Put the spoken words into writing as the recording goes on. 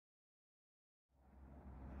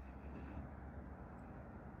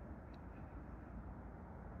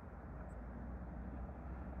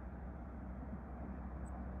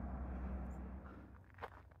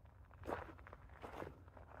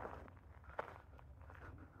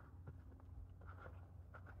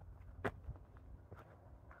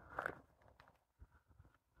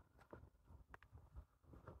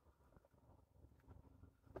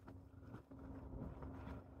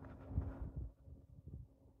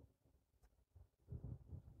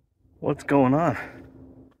What's going on?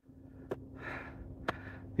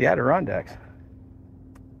 The Adirondacks.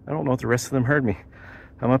 I don't know if the rest of them heard me.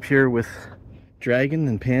 I'm up here with Dragon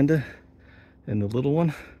and Panda and the little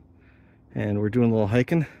one, and we're doing a little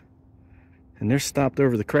hiking, and they're stopped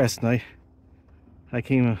over the crest, and I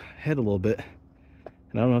came ahead a little bit,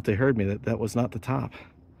 and I don't know if they heard me. That was not the top.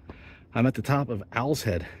 I'm at the top of Owl's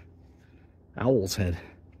Head,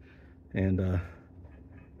 and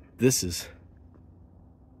this is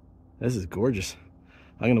gorgeous.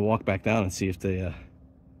 I'm gonna walk back down and see if they're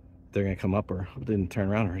gonna come up or if they didn't turn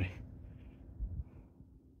around already.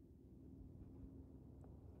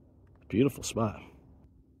 Beautiful spot.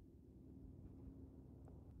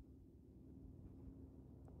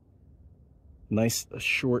 Nice,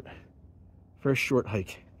 first short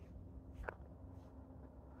hike.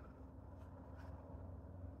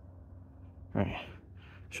 All right,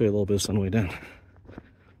 show you a little bit on the way down.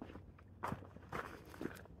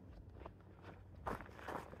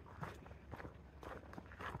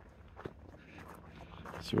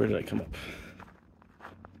 So where did I come up?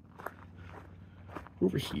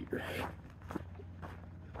 Over here.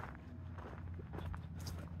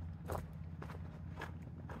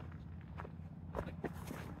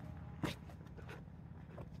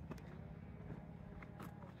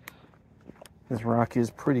 This rock is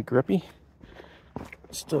pretty grippy.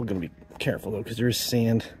 Still gonna be careful though, because there is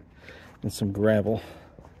sand and some gravel.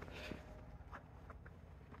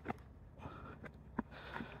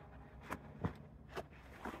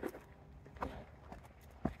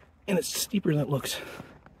 And it's steeper than it looks.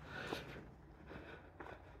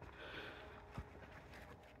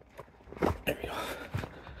 There we go.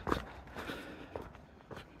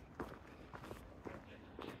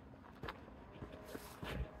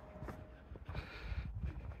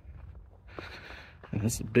 And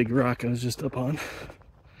this is a big rock I was just up on.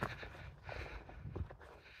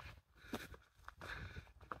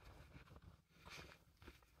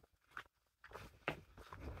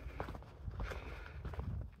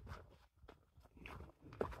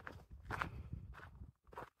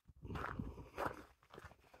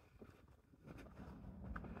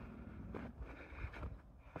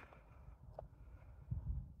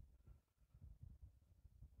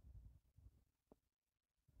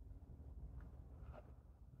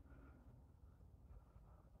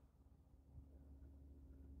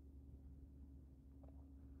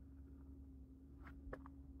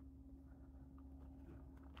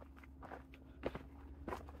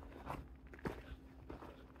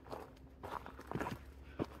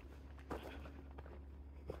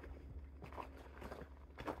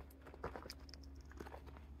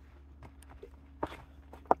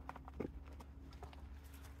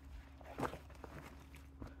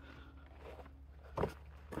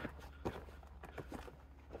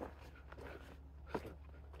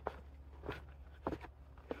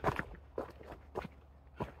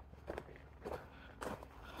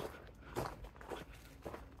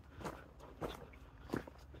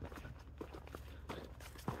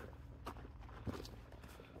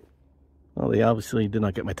 Well, they obviously did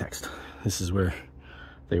not get my text. This is where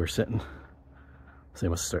they were sitting. So they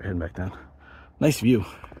must start heading back down. Nice view,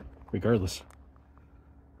 regardless.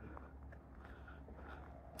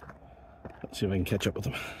 Let's see if I can catch up with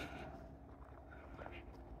them.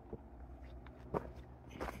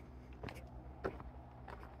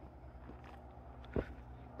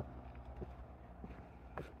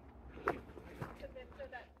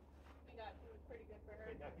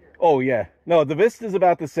 Oh yeah, no, the vista's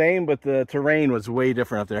about the same, but the terrain was way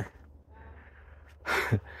different up there.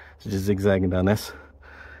 So just zigzagging down this,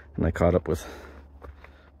 and I caught up with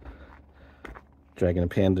Dragon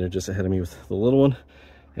and Panda just ahead of me with the little one,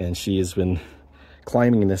 and she has been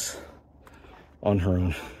climbing this on her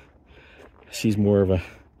own. She's more of a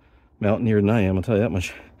mountaineer than I am, I'll tell you that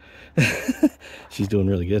much. She's doing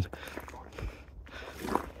really good.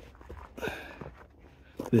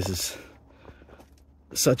 This is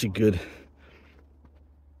such a good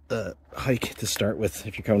hike to start with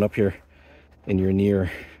if you're coming up here and you're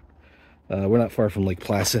near we're not far from Lake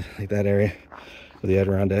Placid, like that area of the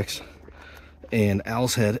Adirondacks, and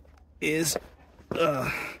Owl's Head is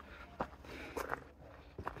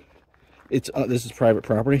this is private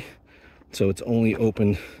property, so it's only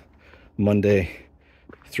open Monday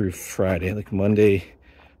through Friday. Like Monday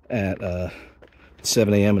at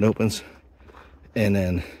 7 a.m. it opens, and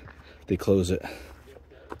then they close it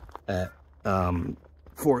at 4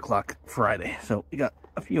 o'clock Friday. So we got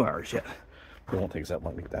a few hours yet. It won't take us that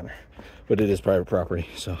long to get down there, but it is private property,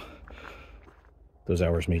 so those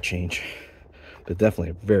hours may change, but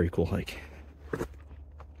definitely a very cool hike.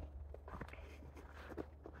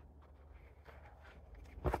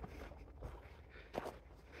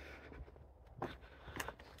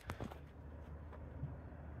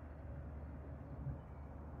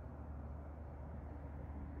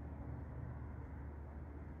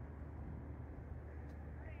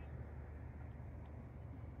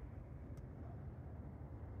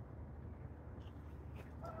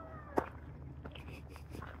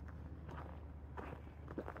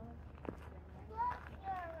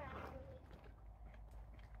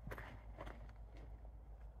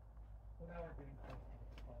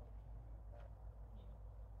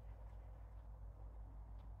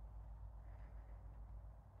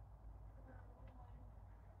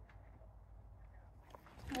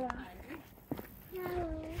 Hello.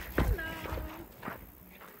 Hello.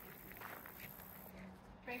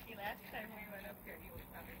 Frankie, last time we went up here, you were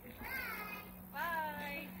probably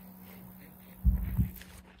bye.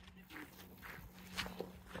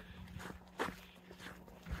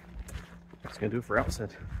 That's gonna do it for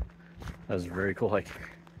outside. That was a very cool hike.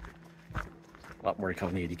 A lot more to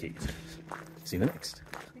come in the ADKs. See you in the next.